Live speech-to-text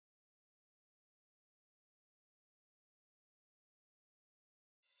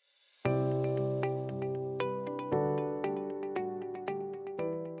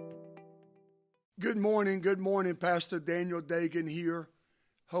Good morning, Pastor Daniel Dagan here,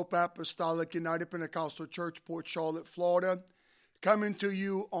 Hope Apostolic United Pentecostal Church, Port Charlotte, Florida, coming to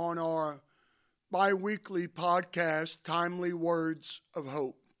you on our bi-weekly podcast, Timely Words of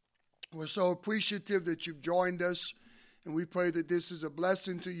Hope. We're so appreciative that you've joined us, and we pray that this is a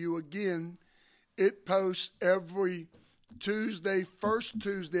blessing to you. Again, it posts every Tuesday, first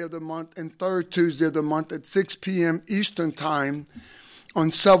Tuesday of the month, and third Tuesday of the month at 6 p.m. Eastern Time on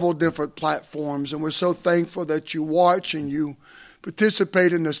several different platforms. And we're so thankful that you watch and you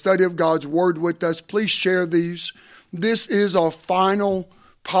participate in the study of God's Word with us. Please share these. This is our final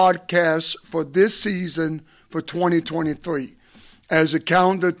podcast for this season for 2023. As the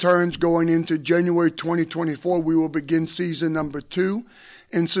calendar turns going into January 2024, we will begin season number 2.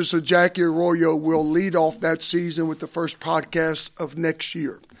 And Sister Jackie Arroyo will lead off that season with the first podcast of next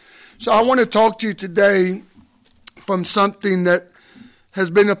year. So I want to talk to you today from something that has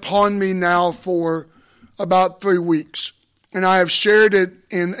been upon me now for about 3 weeks. And I have shared it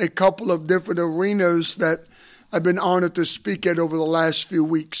in a couple of different arenas that I've been honored to speak at over the last few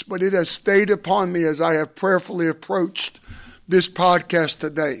weeks. But it has stayed upon me as I have prayerfully approached this podcast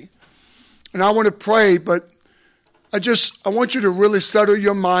today. And I want to pray, but I want you to really settle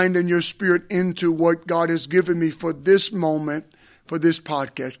your mind and your spirit into what God has given me for this moment, for this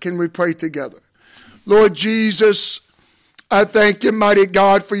podcast. Can we pray together? Lord Jesus, I thank you, mighty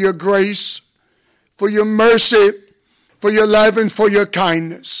God, for your grace, for your mercy, for your love, and for your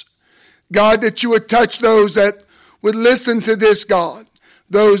kindness. God, that you would touch those that would listen to this, God,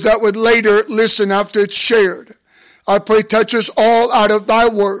 those that would later listen after it's shared. I pray, touch us all out of thy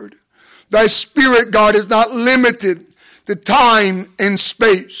word. Thy spirit, God, is not limited to time and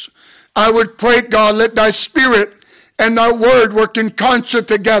space. I would pray, God, let thy spirit and thy word work in concert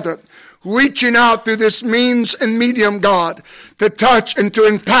together, reaching out through this means and medium, God, to touch and to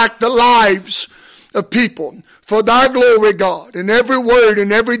impact the lives of people. For thy glory, God, in every word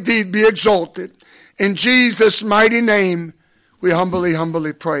and every deed be exalted. In Jesus' mighty name, we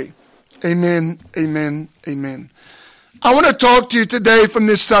humbly pray. Amen, amen, amen. I want to talk to you today from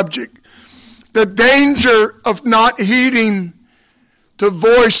this subject, the danger of not heeding the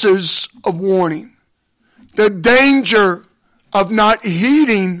voices of warning. The danger of not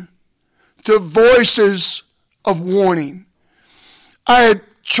heeding to voices of warning. I had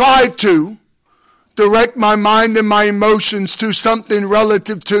tried to direct my mind and my emotions to something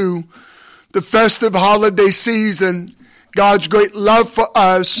relative to the festive holiday season, God's great love for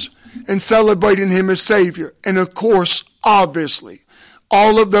us, and celebrating Him as Savior. And of course, obviously,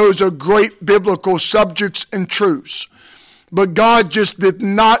 all of those are great biblical subjects and truths. But God just did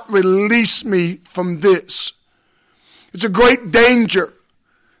not release me from this. It's a great danger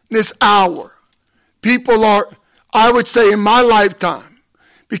this hour. People are, I would say in my lifetime,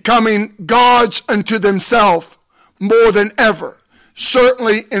 becoming gods unto themselves more than ever.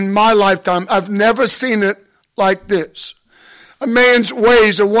 Certainly in my lifetime, I've never seen it like this. A man's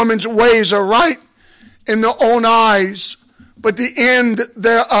ways, a woman's ways are right in their own eyes, but the end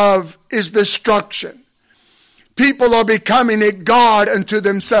thereof is destruction. People are becoming a god unto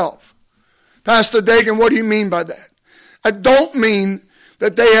themselves. Pastor Dagan, what do you mean by that? I don't mean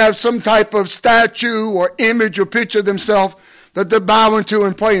that they have some type of statue or image or picture of themselves that they're bowing to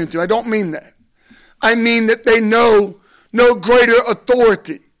and praying to. I don't mean that. I mean that they know no greater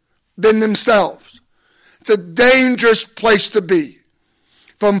authority than themselves. It's a dangerous place to be.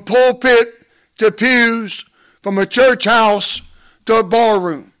 From pulpit to pews, from a church house to a bar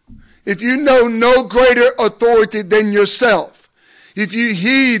room. If you know no greater authority than yourself, if you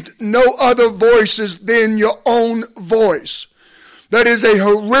heed no other voices than your own voice, that is a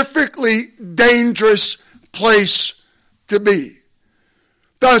horrifically dangerous place to be.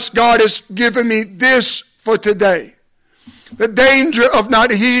 Thus, God has given me this for today. The danger of not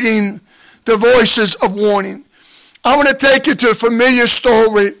heeding the voices of warning. I want to take you to a familiar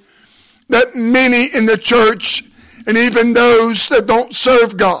story that many in the church and even those that don't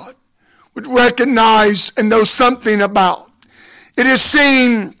serve God would recognize and know something about. It is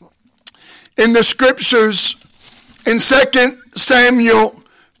seen in the scriptures in 2 Samuel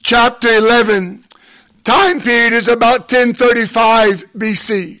chapter 11. Time period is about 1035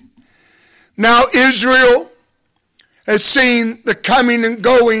 BC. Now Israel has seen the coming and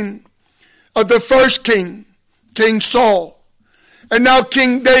going of the first king, King Saul. And now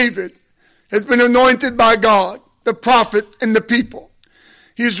King David has been anointed by God, the prophet and the people.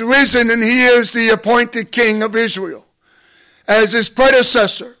 He's risen and he is the appointed king of Israel. As his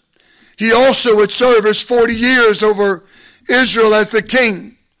predecessor, he also would serve as 40 years over Israel as the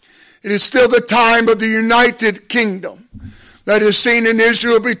king. It is still the time of the united kingdom that is seen in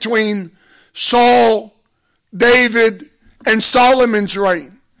Israel between Saul, David, and Solomon's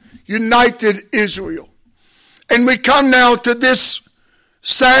reign united Israel. And we come now to this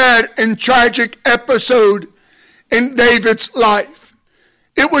sad and tragic episode in David's life.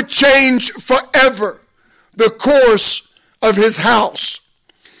 It would change forever the course of his house.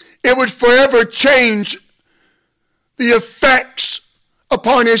 It would forever change the effects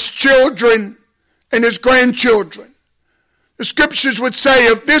upon his children and his grandchildren. The scriptures would say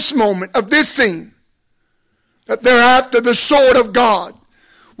of this moment, of this scene, that thereafter the sword of God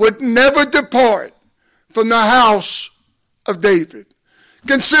would never depart from the house of David.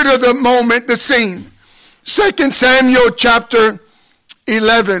 Consider the moment, the scene. 2 Samuel chapter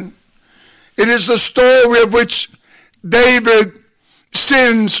 11. It is the story of which David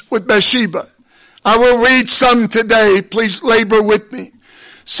sins with Bathsheba. I will read some today. Please labor with me.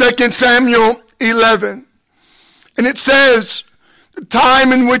 2 Samuel 11. And it says, the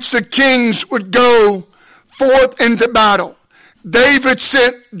time in which the kings would go forth into battle, David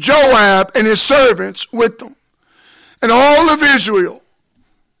sent Joab and his servants with them, and all of Israel.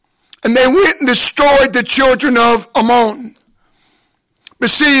 And they went and destroyed the children of Ammon,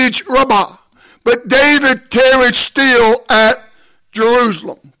 besieged Rabbah. But David tarried still at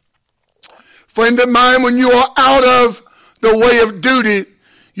Jerusalem. Friend of mine, when you are out of the way of duty,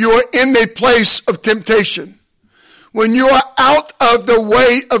 you are in a place of temptation. When you are out of the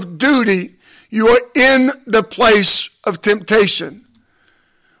way of duty, you are in the place of temptation.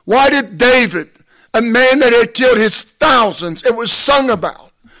 Why did David, a man that had killed his thousands, it was sung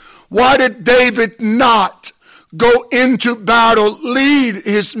about, why did David not go into battle, lead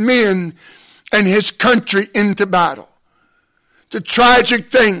his men and his country into battle? The tragic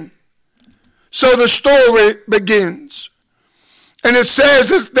thing. So the story begins. And it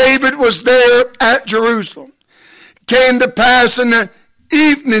says, as David was there at Jerusalem, came to pass in the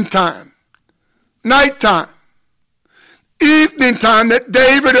evening time, nighttime, evening time, that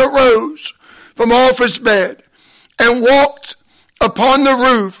David arose from off his bed and walked upon the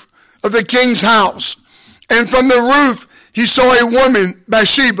roof of the king's house. And from the roof he saw a woman,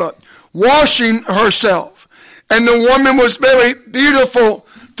 Bathsheba, washing herself. And the woman was very beautiful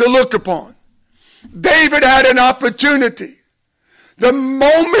to look upon. David had an opportunity. The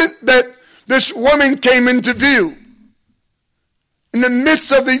moment that this woman came into view, in the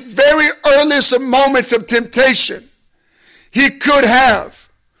midst of the very earliest of moments of temptation, he could have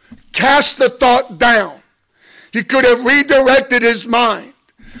cast the thought down. He could have redirected his mind,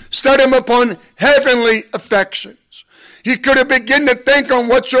 set him upon heavenly affections. He could have begun to think on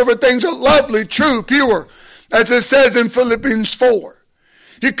whatsoever things are lovely, true, pure, as it says in Philippians 4.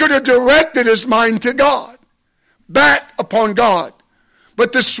 He could have directed his mind to God, back upon God.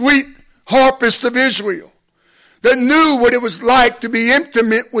 But the sweet harpist of Israel, that knew what it was like to be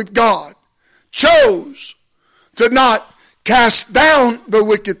intimate with God, chose to not cast down the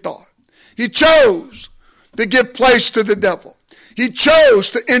wicked thought. He chose to give place to the devil. He chose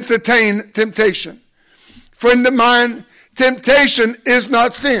to entertain temptation. Friend of mine, temptation is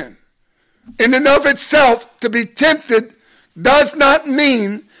not sin. In and of itself, to be tempted does not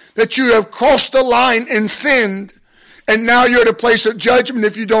mean that you have crossed the line and sinned, and now you're at a place of judgment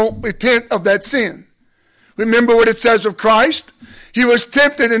if you don't repent of that sin. Remember what it says of Christ? He was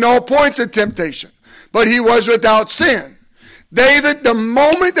tempted in all points of temptation, but he was without sin. David, the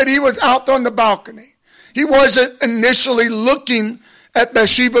moment that he was out on the balcony, he wasn't initially looking at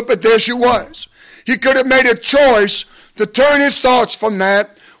Bathsheba, but there she was. He could have made a choice to turn his thoughts from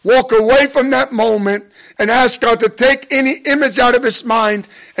that, walk away from that moment, and ask God to take any image out of his mind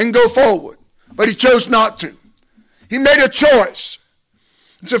and go forward. But he chose not to. He made a choice.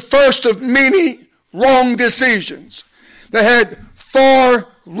 It's the first of many wrong decisions that had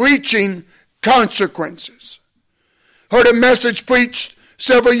far-reaching consequences. Heard a message preached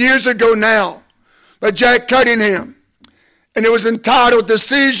several years ago now by Jack Cunningham, and it was entitled,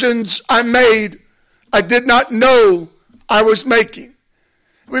 Decisions I Made I Did Not Know I Was Making.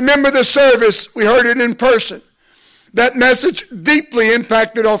 Remember the service, we heard it in person. That message deeply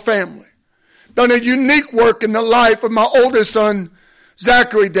impacted our family. Done a unique work in the life of my oldest son,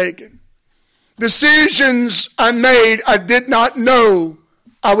 Zachary Dagan. Decisions I made I did not know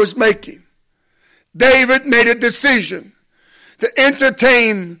I was making. David made a decision to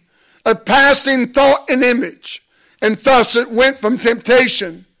entertain a passing thought and image, and thus it went from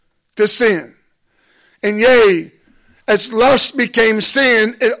temptation to sin. And yea, as lust became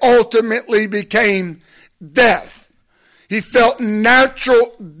sin, it ultimately became death. He felt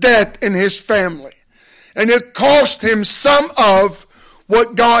natural death in his family. And it cost him some of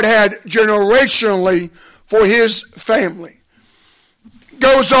what God had generationally for his family.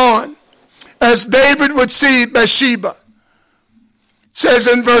 Goes on. as David would see Bathsheba. It says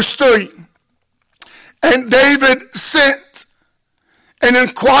in verse 3, and David sent and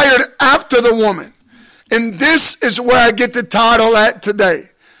inquired after the woman. And this is where I get the title at today.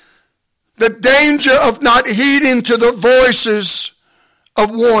 The danger of not heeding to the voices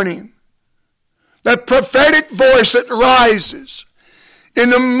of warning. That prophetic voice that rises in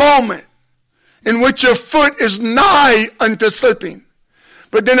the moment in which your foot is nigh unto slipping.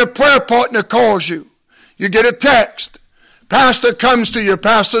 But then a prayer partner calls you. You get a text. Pastor comes to you,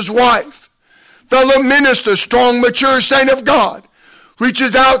 pastor's wife. Fellow minister, strong, mature saint of God,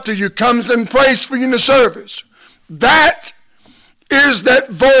 reaches out to you, comes and prays for you in the service. That is that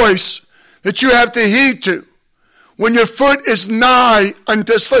voice that you have to heed to when your foot is nigh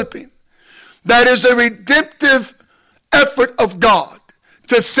unto slipping. That is a redemptive effort of God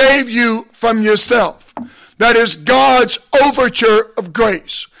to save you from yourself. That is God's overture of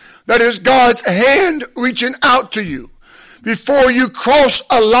grace. That is God's hand reaching out to you before you cross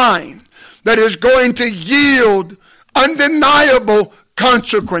a line that is going to yield undeniable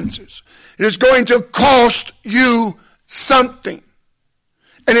consequences. It is going to cost you something.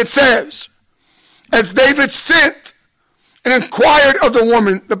 And it says, as David sent and inquired of the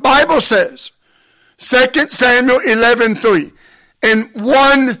woman, the Bible says, 2 Samuel 11:3, and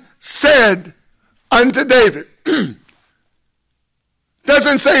one said unto David,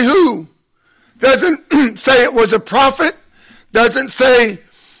 doesn't say who, doesn't say it was a prophet, doesn't say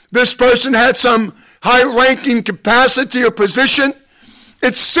this person had some high-ranking capacity or position.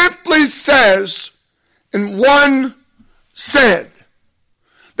 It simply says, and one said,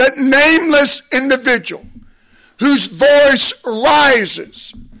 that nameless individual whose voice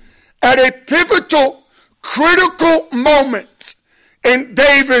rises at a pivotal, critical moment in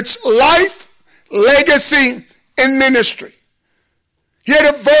David's life, legacy, and ministry. He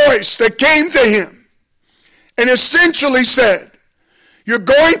had a voice that came to him and essentially said, you're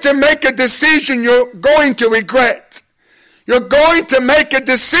going to make a decision you're going to regret. You're going to make a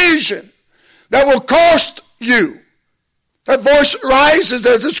decision that will cost you. That voice rises,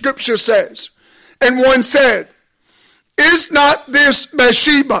 as the scripture says. And one said, is not this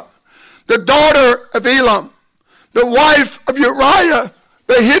Bathsheba, the daughter of Elam, the wife of Uriah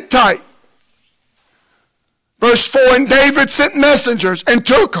the Hittite? Verse 4, and David sent messengers and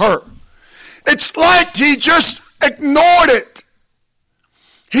took her. It's like he just ignored it.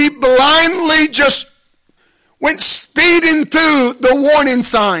 He blindly just went speeding through the warning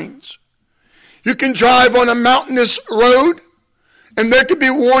signs. You can drive on a mountainous road, and there could be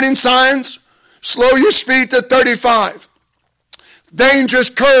warning signs. Slow your speed to 35. Dangerous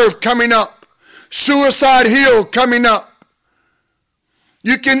curve coming up. Suicide hill coming up.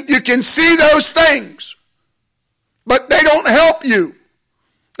 You can see those things, but they don't help you.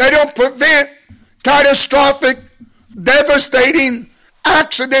 They don't prevent catastrophic, devastating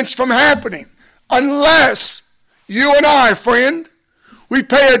accidents from happening unless you and I, friend, we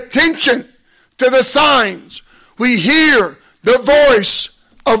pay attention to the signs. We hear the voice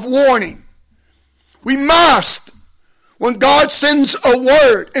of warning. We must, when God sends a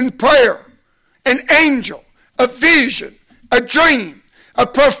word in prayer, an angel, a vision, a dream, a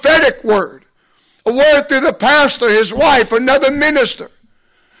prophetic word, a word through the pastor, his wife, another minister,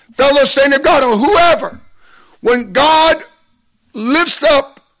 fellow saint of God, or whoever, when God lifts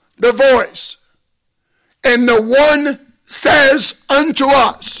up the voice and the one says unto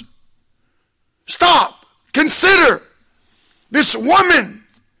us, stop, consider this woman.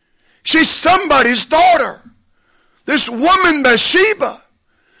 She's somebody's daughter. This woman Bathsheba,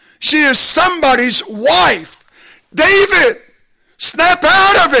 she is somebody's wife. David, snap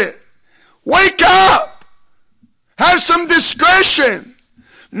out of it. Wake up. Have some discretion.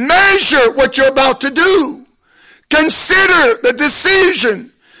 Measure what you're about to do. Consider the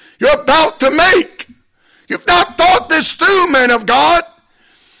decision you're about to make. You've not thought this through, man of God.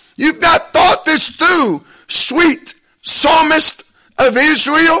 You've not thought this through, sweet psalmist of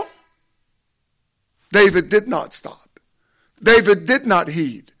Israel. David did not stop. David did not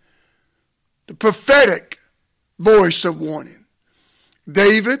heed the prophetic voice of warning.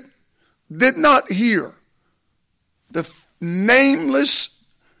 David did not hear the nameless,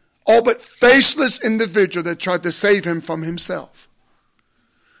 all but faceless individual that tried to save him from himself.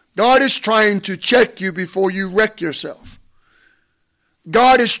 God is trying to check you before you wreck yourself.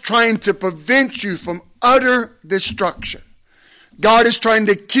 God is trying to prevent you from utter destruction. God is trying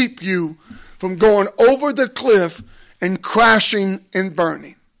to keep you from going over the cliff and crashing and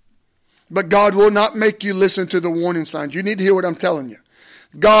burning. But God will not make you listen to the warning signs. You need to hear what I'm telling you.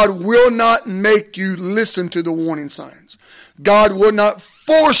 God will not make you listen to the warning signs. God will not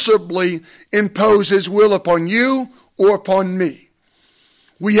forcibly impose his will upon you or upon me.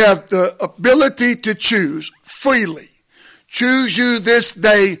 We have the ability to choose freely. Choose you this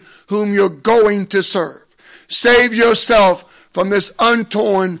day whom you're going to serve. Save yourself from this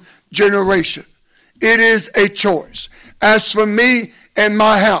untorn generation. It is a choice. As for me and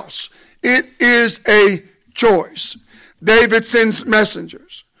my house, it is a choice. David sends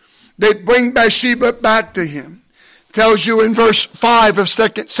messengers. They bring Bathsheba back to him. Tells you in verse 5 of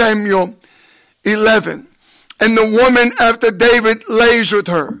 2 Samuel 11. And the woman, after David lays with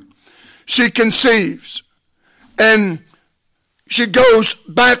her, she conceives. And she goes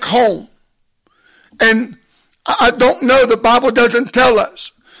back home. And I don't know, the Bible doesn't tell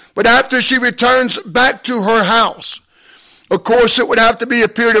us. But after she returns back to her house, of course it would have to be a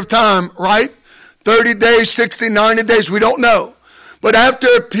period of time, right? 30 days, 60, 90 days, we don't know. But after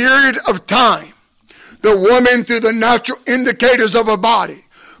a period of time, the woman, through the natural indicators of her body,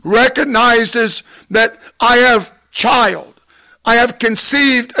 recognizes that I have child. I have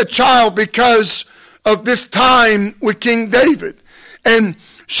conceived a child because of this time with King David. And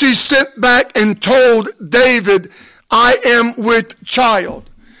she sent back and told David, I am with child.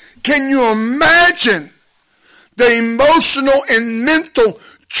 Can you imagine the emotional and mental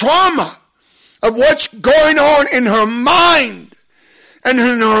trauma of what's going on in her mind and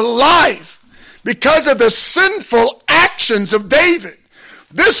in her life because of the sinful actions of David?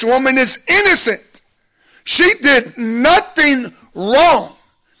 This woman is innocent. She did nothing wrong.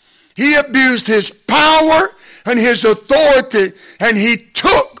 He abused his power and his authority, and he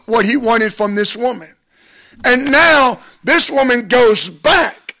took what he wanted from this woman. And now this woman goes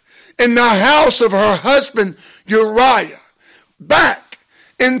back in the house of her husband Uriah, back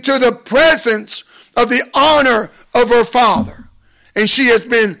into the presence of the honor of her father. And she has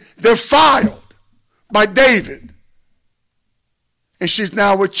been defiled by David. And she's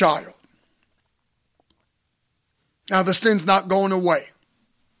now with child. Now the sin's not going away.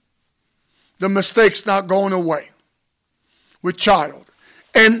 The mistake's not going away with child.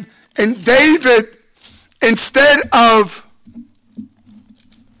 And David, instead of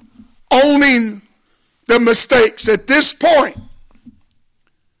owning the mistakes at this point,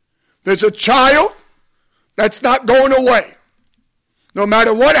 there's a child that's not going away. No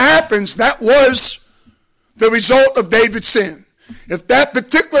matter what happens, that was the result of David's sin. If that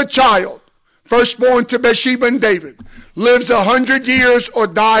particular child, firstborn to Bathsheba and David, lives 100 years or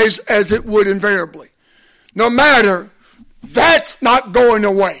dies as it would invariably, no matter, that's not going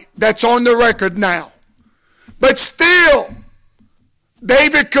away. That's on the record now. But still,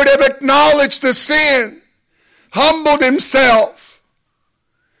 David could have acknowledged the sin, humbled himself,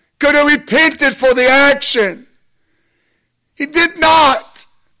 could have repented for the action. He did not.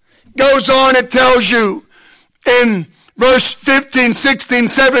 Goes on, it tells you in verse 15, 16,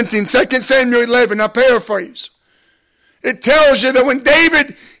 17, 2 Samuel 11, I paraphrase. It tells you that when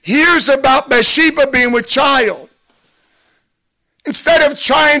David hears about Bathsheba being with child, instead of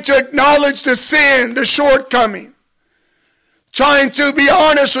trying to acknowledge the sin, the shortcoming, trying to be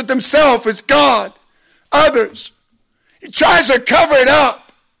honest with himself as God, others, he tries to cover it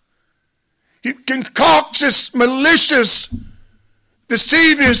up. He concocts this malicious,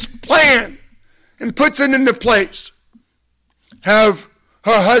 deceivious plan and puts it into place. Have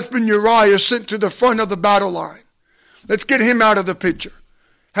her husband Uriah sent to the front of the battle line. Let's get him out of the picture.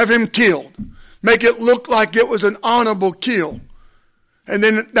 Have him killed. Make it look like it was an honorable kill. And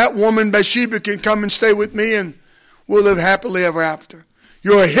then that woman Bathsheba can come and stay with me and we'll live happily ever after.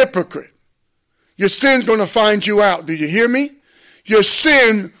 You're a hypocrite. Your sin's going to find you out. Do you hear me? Your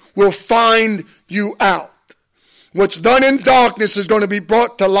sin will find you out. What's done in darkness is going to be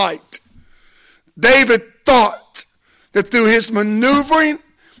brought to light. David thought that through his maneuvering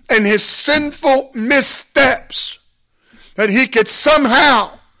and his sinful missteps, that he could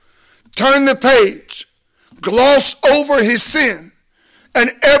somehow turn the page, gloss over his sin,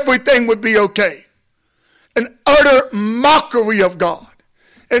 and everything would be okay. An utter mockery of God.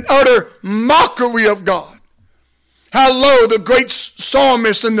 An utter mockery of God. How low the great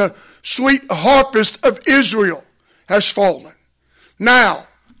psalmist and the sweet harpist of Israel has fallen. Now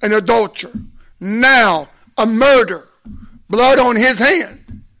an adulterer. Now a murderer. Blood on his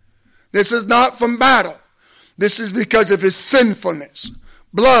hand. This is not from battle. This is because of his sinfulness.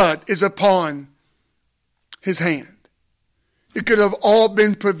 Blood is upon his hand. It could have all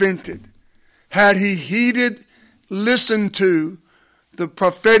been prevented had he heeded, listened to the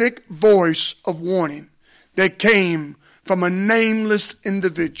prophetic voice of warning that came from a nameless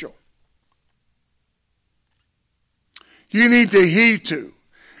individual. You need to heed to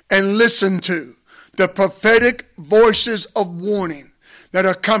and listen to the prophetic voices of warning that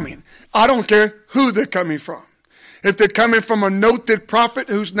are coming. I don't care who they're coming from. If they're coming from a noted prophet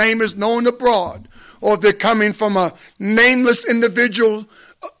whose name is known abroad, or if they're coming from a nameless individual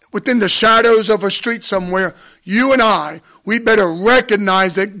within the shadows of a street somewhere, you and I, we better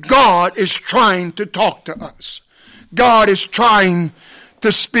recognize that God is trying to talk to us. God is trying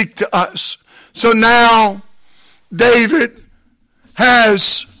to speak to us. So now, David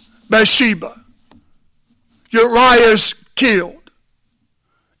has Bathsheba. Uriah's killed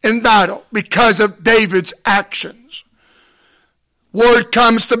in battle because of David's actions. Word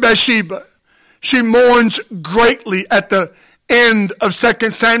comes to Bathsheba. She mourns greatly at the end of 2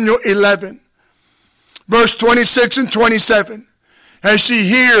 Samuel 11, verse 26 and 27, as she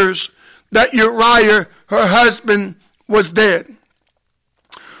hears that Uriah, her husband, was dead.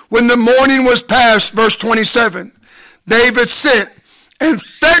 When the morning was past, verse 27, David sent and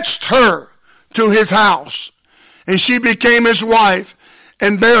fetched her to his house, and she became his wife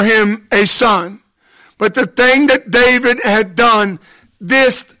and bare him a son. But the thing that David had done,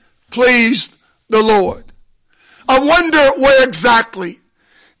 this pleased the Lord. I wonder where exactly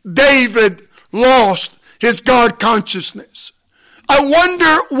David lost his God consciousness. I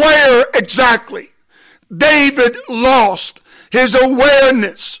wonder where exactly David lost his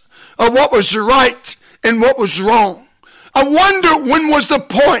awareness of what was right and what was wrong. I wonder when was the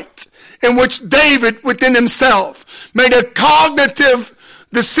point in which David within himself made a cognitive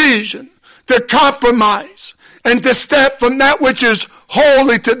decision to compromise and to step from that which is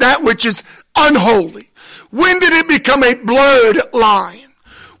holy to that which is unholy. When did it become a blurred line?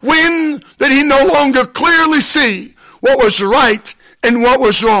 When did he no longer clearly see what was right and what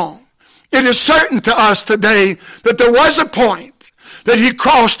was wrong? It is certain to us today that there was a point that he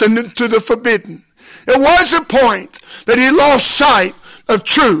crossed into the forbidden. There was a point that he lost sight of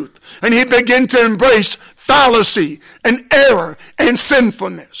truth and he began to embrace fallacy and error and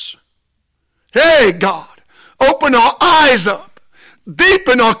sinfulness. Hey, God, open our eyes up.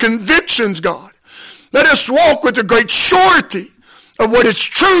 Deepen our convictions, God. Let us walk with a great surety of what is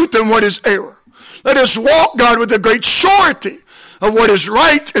truth and what is error. Let us walk, God, with a great surety of what is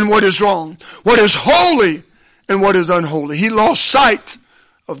right and what is wrong, what is holy and what is unholy. He lost sight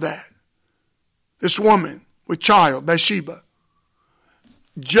of that. This woman with child, Bathsheba,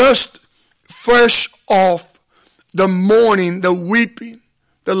 just fresh off the mourning, the weeping,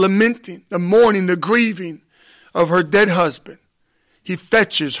 the lamenting, the mourning, the grieving of her dead husband, he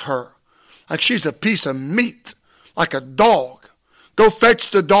fetches her like she's a piece of meat, like a dog. Go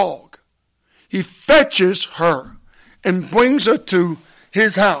fetch the dog. He fetches her and brings her to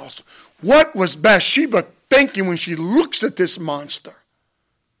his house. What was Bathsheba thinking when she looks at this monster?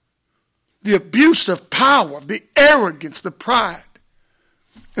 The abuse of power, the arrogance, the pride.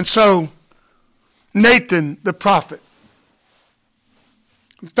 And so, Nathan the prophet.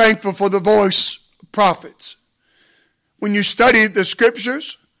 I'm thankful for the voice of prophets. When you study the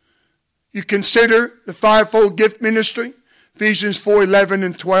scriptures, you consider the fivefold gift ministry, Ephesians 4:11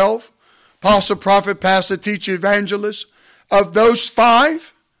 and 12, apostle, prophet, pastor, teacher, evangelist. Of those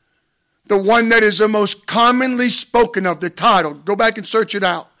five, the one that is the most commonly spoken of, the title, go back and search it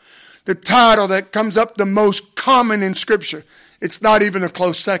out. The title that comes up the most common in Scripture, it's not even a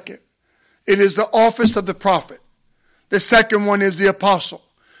close second. It is the office of the prophet. The second one is the apostle.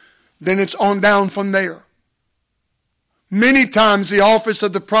 Then it's on down from there. Many times the office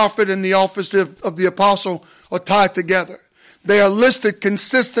of the prophet and the office of the apostle are tied together. They are listed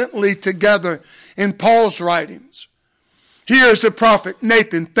consistently together in Paul's writings. Here's the prophet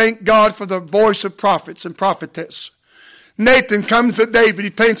Nathan. Thank God for the voice of prophets and prophetess. Nathan comes to David.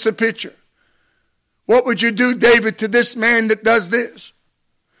 He paints a picture. What would you do, David, to this man that does this?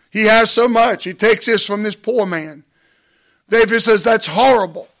 He has so much. He takes this from this poor man. David says, that's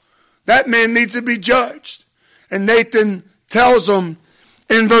horrible. That man needs to be judged. And Nathan tells him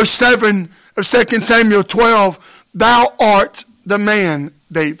in verse 7 of 2 Samuel 12, thou art the man,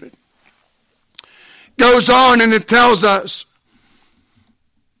 David. Goes on and it tells us,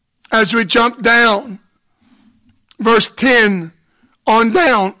 as we jump down, verse 10 on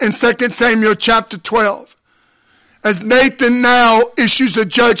down in 2 Samuel chapter 12, as Nathan now issues a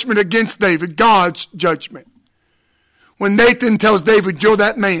judgment against David, God's judgment. When Nathan tells David, you're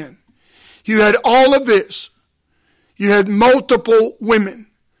that man. You had all of this. You had multiple women,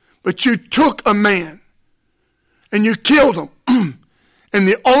 but you took a man and you killed him. And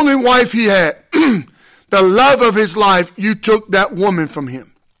the only wife he had, the love of his life, you took that woman from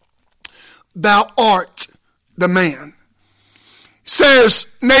him. Thou art the man.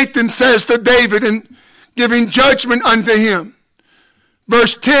 Nathan says to David in giving judgment unto him,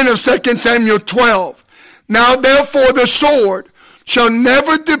 Verse 10 of 2 Samuel 12. Now therefore the sword shall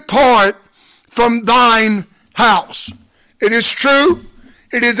never depart from thine house. It is true.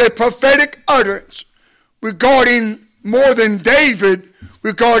 It is a prophetic utterance regarding more than David,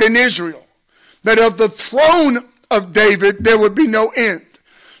 regarding Israel. That of the throne of David there would be no end.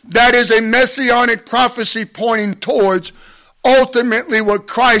 That is a messianic prophecy pointing towards ultimately what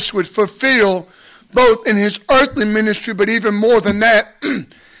Christ would fulfill both in his earthly ministry, but even more than that,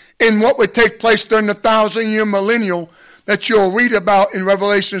 in what would take place during the 1,000-year millennial that you'll read about in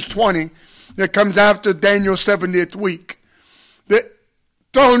Revelations 20 that comes after Daniel's 70th week. The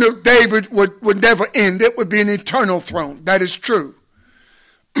throne of David would never end. It would be an eternal throne. That is true.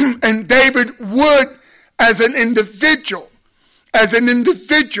 And David would, as an individual,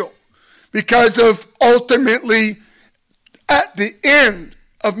 because of ultimately at the end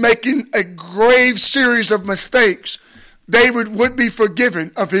of making a grave series of mistakes, David would be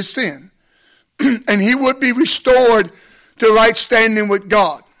forgiven of his sin. And he would be restored to right standing with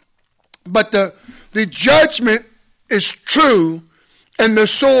God. But the judgment is true, and the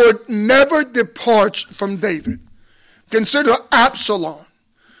sword never departs from David. Consider Absalom,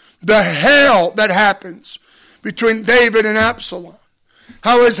 the hell that happens between David and Absalom.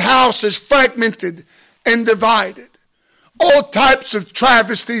 How his house is fragmented and divided. All types of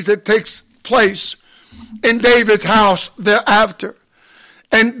travesties that takes place in David's house thereafter.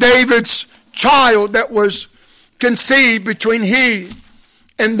 And David's child that was conceived between he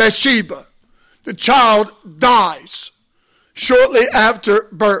and Bathsheba. The child dies shortly after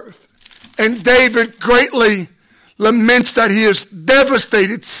birth. And David greatly laments that he is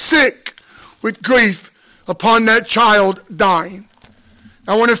devastated, sick with grief upon that child dying.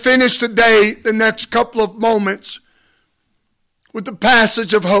 I want to finish today, the next couple of moments, with the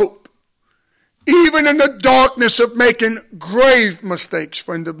passage of hope. Even in the darkness of making grave mistakes,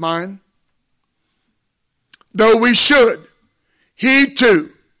 friend of mine, though we should heed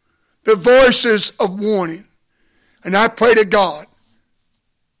to the voices of warning. And I pray to God,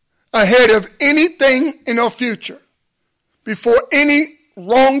 ahead of anything in our future, before any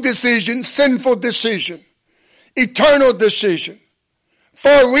wrong decision, sinful decision, eternal decision,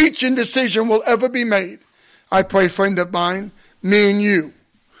 far-reaching decision will ever be made, I pray, friend of mine, me and you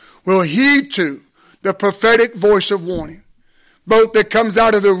will heed to the prophetic voice of warning, both that comes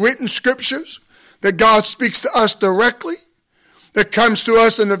out of the written scriptures, that God speaks to us directly, that comes to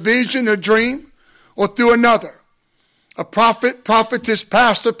us in a vision, a dream, or through another, a prophet, prophetess,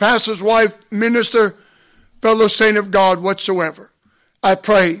 pastor, pastor's wife, minister, fellow saint of God whatsoever. I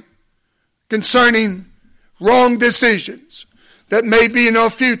pray concerning wrong decisions that may be in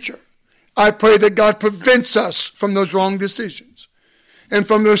our future, I pray that God prevents us from those wrong decisions and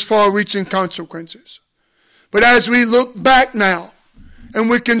from those far-reaching consequences. But as we look back now and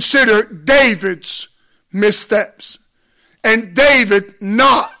we consider David's missteps and David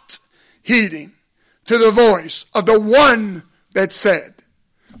not heeding to the voice of the one that said,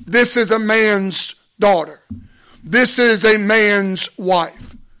 this is a man's daughter. This is a man's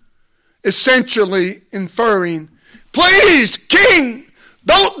wife. Essentially inferring, please, king,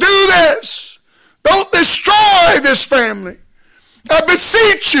 don't do this. Don't destroy this family. I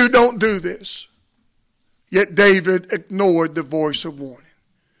beseech you, don't do this. Yet David ignored the voice of warning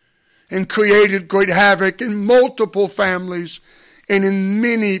and created great havoc in multiple families and in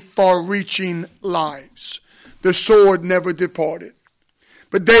many far-reaching lives. The sword never departed.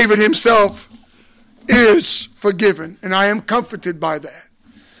 But David himself is forgiven, and I am comforted by that.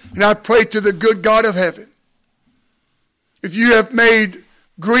 And I pray to the good God of heaven, if you have made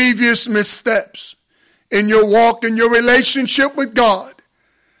grievous missteps in your walk, in your relationship with God,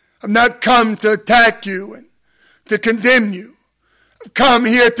 I've not come to attack you and to condemn you. I've come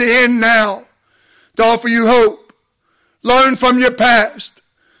here at the end now to offer you hope. Learn from your past.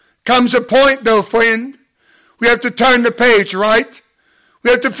 Comes a point though, friend, we have to turn the page, right?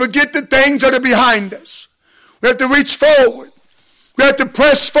 We have to forget the things that are behind us. We have to reach forward. We have to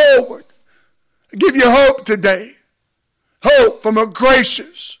press forward. I give you hope today. Hope from a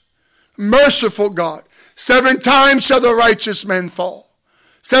gracious, merciful God. 7 times shall the righteous man fall.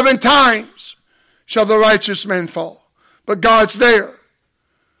 7 times shall the righteous man fall. But God's there.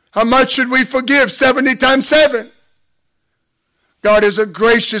 How much should we forgive? 70 times 7. God is a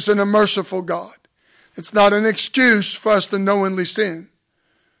gracious and a merciful God. It's not an excuse for us to knowingly sin.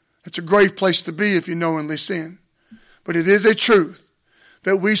 It's a grave place to be if you knowingly sin. But it is a truth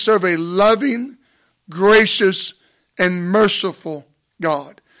that we serve a loving, gracious, and merciful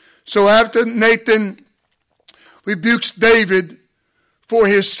God. So after Nathan rebukes David for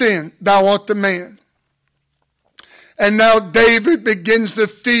his sin, thou art the man. And now David begins to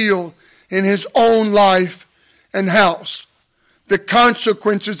feel in his own life and house the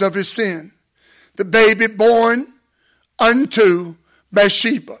consequences of his sin. The baby born unto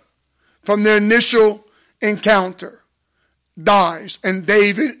Bathsheba from their initial encounter dies. And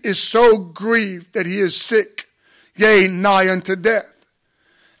David is so grieved that he is sick, yea, nigh unto death.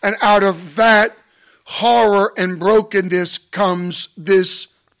 And out of that horror and brokenness comes this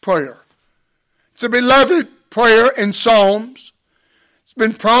prayer. It's a beloved prayer in Psalms. It's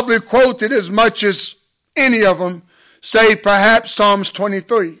been probably quoted as much as any of them, say perhaps Psalms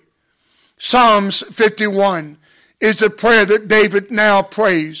 23. Psalms 51 is a prayer that David now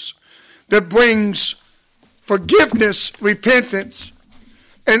prays that brings forgiveness, repentance,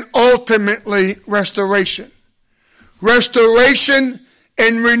 and ultimately restoration. Restoration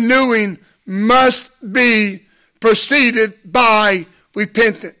and renewing must be preceded by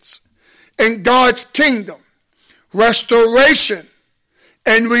repentance. In God's kingdom, restoration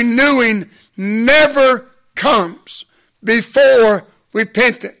and renewing never comes before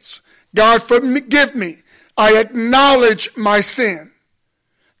repentance. God, forgive me. I acknowledge my sin.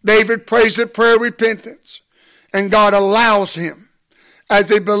 David prays a prayer of repentance, and God allows him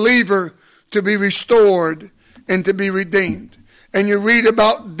as a believer to be restored and to be redeemed. And you read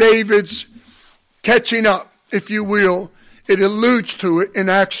about David's catching up, if you will. It alludes to it in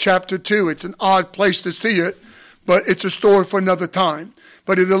Acts chapter 2. It's an odd place to see it, but it's a story for another time.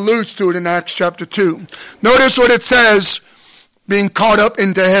 But it alludes to it in Acts chapter 2. Notice what it says, being caught up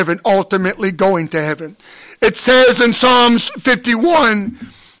into heaven, ultimately going to heaven. It says in Psalms 51,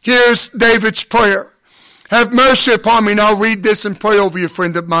 here's David's prayer. Have mercy upon me. And I'll read this and pray over you,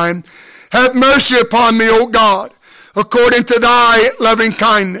 friend of mine. Have mercy upon me, O God, according to thy loving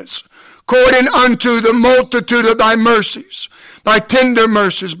kindness, according unto the multitude of thy mercies, thy tender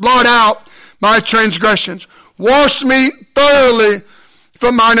mercies. Blot out my transgressions. Wash me thoroughly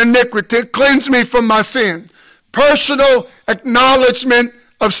from mine iniquity. Cleanse me from my sin. Personal acknowledgement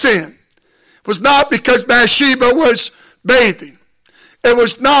of sin. It was not because Bathsheba was bathing. It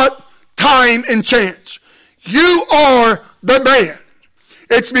was not time and chance. You are the man.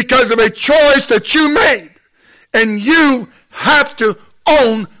 It's because of a choice that you made. And you have to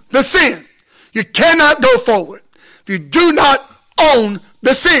own the sin. You cannot go forward if you do not own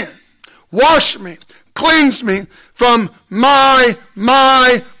the sin. Wash me, cleanse me from my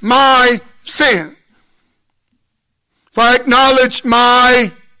sin. If I acknowledge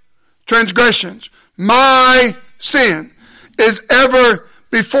my transgressions, my sin is ever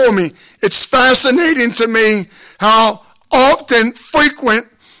before me. It's fascinating to me how often, frequent,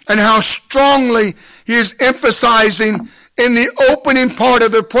 and how strongly he is emphasizing in the opening part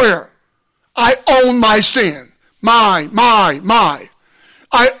of the prayer. I own my sin. My.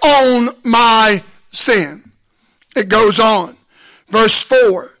 I own my sin. It goes on. Verse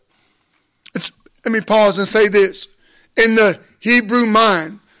 4. Let me pause and say this. In the Hebrew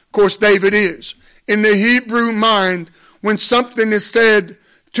mind, of course David is, in the Hebrew mind, when something is said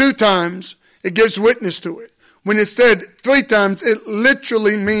 2 times, it gives witness to it. When it's said 3 times, it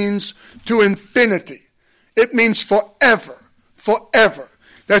literally means to infinity. It means forever. Forever.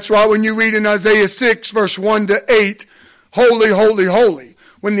 That's why when you read in Isaiah 6, verse 1 to 8, holy, holy, holy.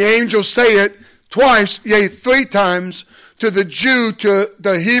 When the angels say it twice, yea, 3 times, to the Jew, to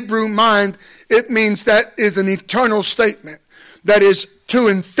the Hebrew mind, it means that is an eternal statement. That is to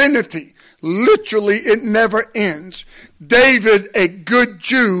infinity. Literally, it never ends. David, a good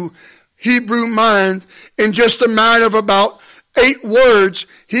Jew, Hebrew mind, in just a matter of about 8 words,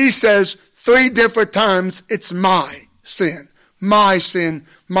 he says 3 different times, it's my sin, my sin,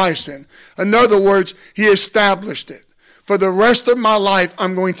 my sin. In other words, he established it. For the rest of my life,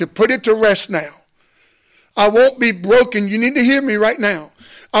 I'm going to put it to rest now. I won't be broken. You need to hear me right now.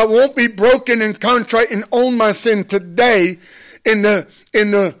 I won't be broken and contrite and own my sin today in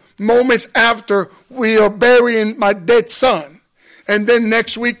the moments after we are burying my dead son. And then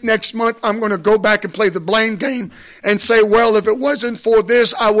next week, next month, I'm going to go back and play the blame game and say, well, if it wasn't for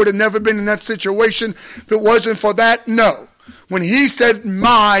this, I would have never been in that situation. If it wasn't for that, no. When he said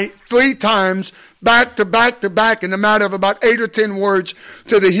my 3 times, back to back to back, in a matter of about 8 or 10 words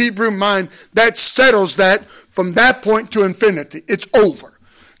to the Hebrew mind, that settles that from that point to infinity. It's over.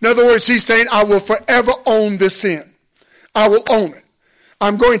 In other words, he's saying, I will forever own this sin. I will own it.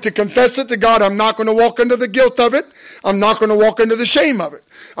 I'm going to confess it to God. I'm not going to walk under the guilt of it. I'm not going to walk under the shame of it.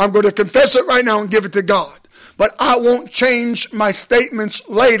 I'm going to confess it right now and give it to God. But I won't change my statements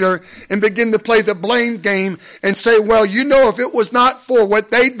later and begin to play the blame game and say, well, you know, if it was not for what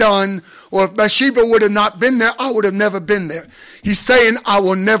they done, or if Bathsheba would have not been there, I would have never been there. He's saying, I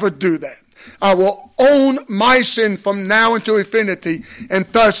will never do that. I will own my sin from now into infinity, and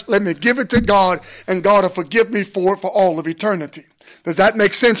thus let me give it to God, and God will forgive me for it for all of eternity. Does that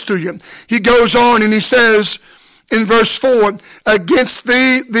make sense to you? He goes on and he says in verse 4, against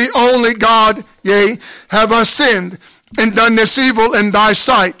thee, the only God, yea, have I sinned, and done this evil in thy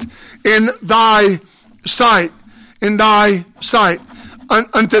sight, in thy sight, in thy sight.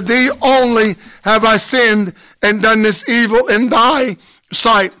 Unto thee only have I sinned, and done this evil in thy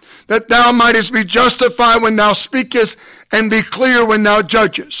sight, that thou mightest be justified when thou speakest, and be clear when thou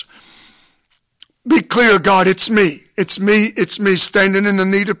judgest. Be clear, God, it's me. It's me standing in the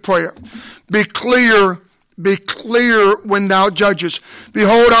need of prayer. Be clear when thou judgest.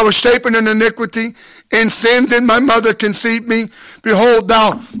 Behold, I was shapen in iniquity, in sin did my mother conceive me. Behold,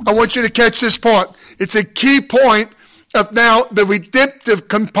 thou, I want you to catch this part. It's a key point of now the redemptive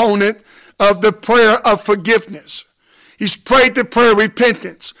component of the prayer of forgiveness. He's prayed the prayer of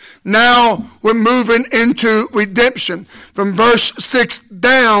repentance. Now we're moving into redemption. From verse 6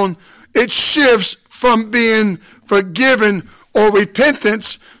 down, it shifts from being forgiven or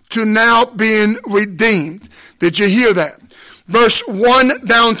repentance to now being redeemed. Did you hear that? Verse 1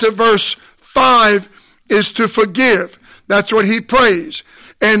 down to verse 5 is to forgive. That's what he prays.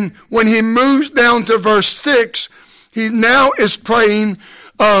 And when he moves down to verse 6, he now is praying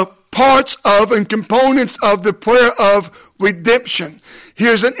parts of and components of the prayer of redemption.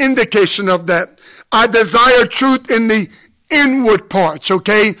 Here's an indication of that. I desire truth in the inward parts,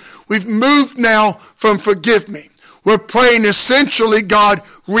 okay? We've moved now from forgive me. We're praying essentially, God,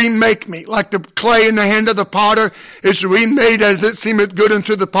 remake me. Like the clay in the hand of the potter is remade as it seemeth good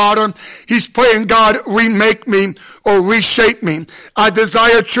unto the potter. He's praying, God, remake me or reshape me. I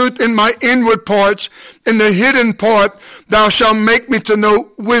desire truth in my inward parts. In the hidden part, thou shalt make me to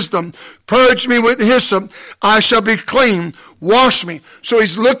know wisdom. Purge me with hyssop. I shall be clean. Wash me. So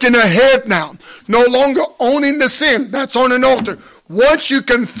he's looking ahead now. No longer owning the sin. That's on an altar. Once you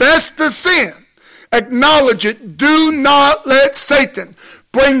confess the sin, acknowledge it. Do not let Satan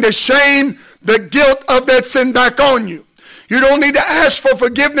bring the shame, the guilt of that sin back on you. You don't need to ask for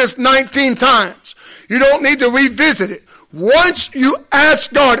forgiveness 19 times. You don't need to revisit it. Once you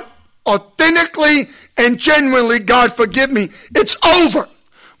ask God authentically and genuinely, God, forgive me, it's over.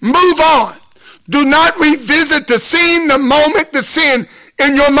 Move on. Do not revisit the scene, the moment, the sin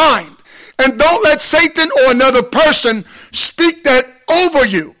in your mind. And don't let Satan or another person speak that over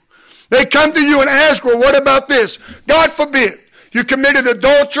you. They come to you and ask, well, what about this? God forbid. You committed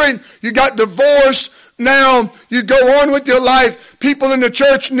adultery. You got divorced. Now you go on with your life. People in the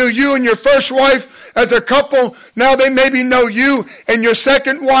church knew you and your first wife as a couple. Now they maybe know you and your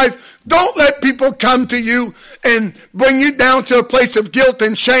second wife. Don't let people come to you and bring you down to a place of guilt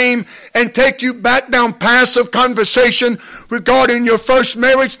and shame and take you back down passive conversation regarding your first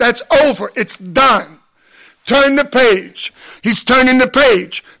marriage. That's over. It's done. Turn the page. He's turning the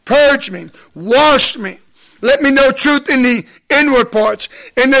page. Purge me. Wash me. Let me know truth in the inward parts,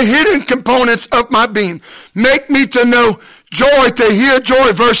 in the hidden components of my being. Make me to know joy, to hear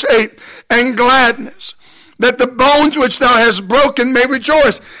joy, verse 8, and gladness, that the bones which thou hast broken may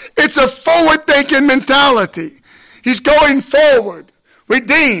rejoice. It's a forward-thinking mentality. He's going forward.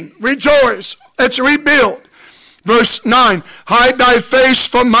 Redeem, rejoice. Let's rebuild. Verse 9, hide thy face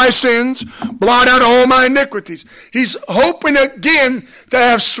from my sins, blot out all my iniquities. He's hoping again to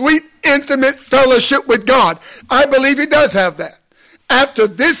have sweet, intimate fellowship with God. I believe he does have that. After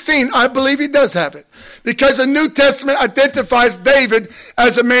this scene, I believe he does have it. Because the New Testament identifies David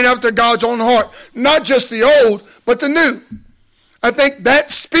as a man after God's own heart. Not just the old, but the new. I think that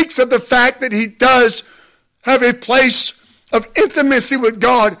speaks of the fact that he does have a place of intimacy with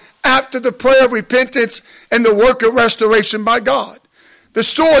God after the prayer of repentance and the work of restoration by God. The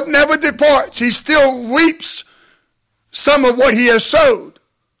sword never departs. He still reaps some of what he has sowed.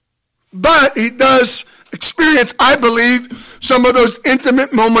 But he does experience, I believe, some of those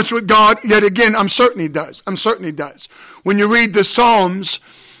intimate moments with God. Yet again, I'm certain he does. When you read the Psalms,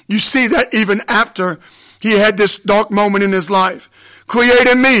 you see that even after he had this dark moment in his life. Create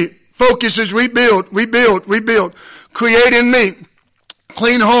in me. Focus is rebuild. Create in me.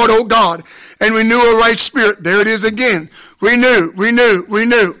 Clean heart, O God, and renew a right spirit. There it is again.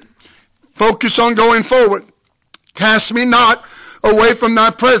 Renew. Focus on going forward. Cast me not away from thy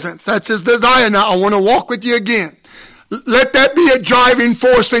presence. That's his desire now. I want to walk with you again. Let that be a driving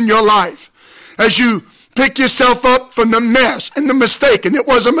force in your life as you pick yourself up from the mess and the mistake, and it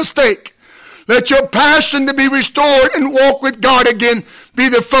was a mistake. Let your passion to be restored and walk with God again be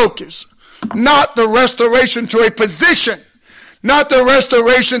the focus, not the restoration to a position, not the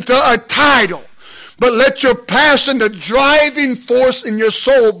restoration to a title, But let your passion, the driving force in your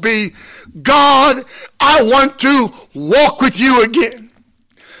soul be, God, I want to walk with you again.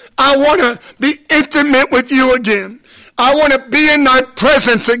 I want to be intimate with you again. I want to be in thy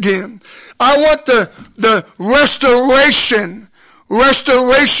presence again. I want the restoration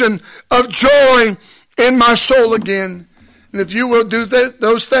of joy in my soul again. And if you will do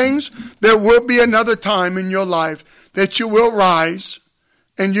those things, there will be another time in your life that you will rise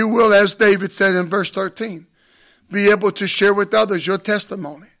and you will, as David said in verse 13, be able to share with others your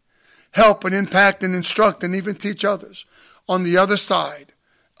testimony, help and impact and instruct and even teach others on the other side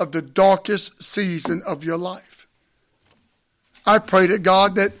of the darkest season of your life. I pray to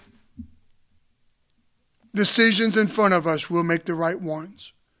God that decisions in front of us will make the right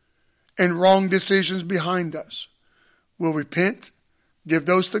ones, and wrong decisions behind us will repent, give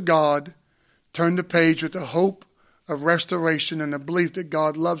those to God, turn the page with the hope of restoration and the belief that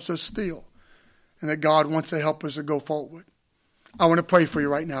God loves us still and that God wants to help us to go forward. I want to pray for you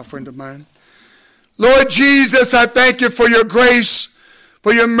right now, friend of mine. Lord Jesus, I thank you for your grace,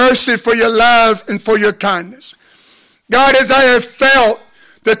 for your mercy, for your love, and for your kindness. God, as I have felt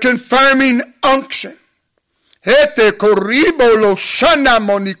the confirming unction, the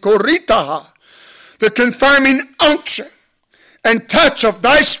confirming unction and touch of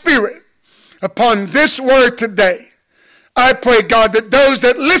thy Spirit upon this word today, I pray, God, that those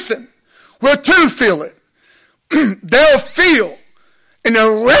that listen will too feel it. They'll feel an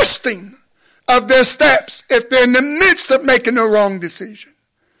arresting of their steps if they're in the midst of making a wrong decision.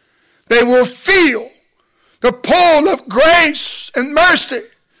 They will feel the pull of grace and mercy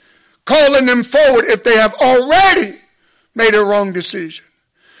calling them forward if they have already made a wrong decision.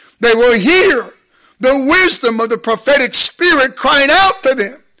 They will hear the wisdom of the prophetic spirit crying out to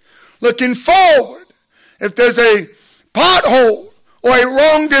them, looking forward. If there's a pothole or a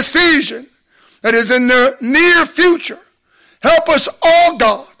wrong decision that is in the near future, help us all,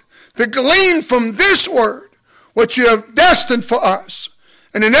 God, to glean from this word what you have destined for us.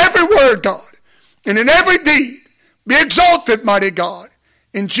 And in every word, God, and in every deed, be exalted, mighty God,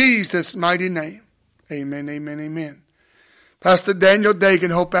 in Jesus' mighty name. Amen, amen, amen. Pastor Daniel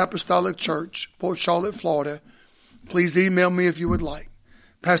Dagan, Hope Apostolic Church, Port Charlotte, Florida. Please email me if you would like.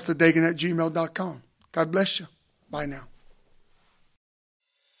 PastorDagan@gmail.com. God bless you. Bye now.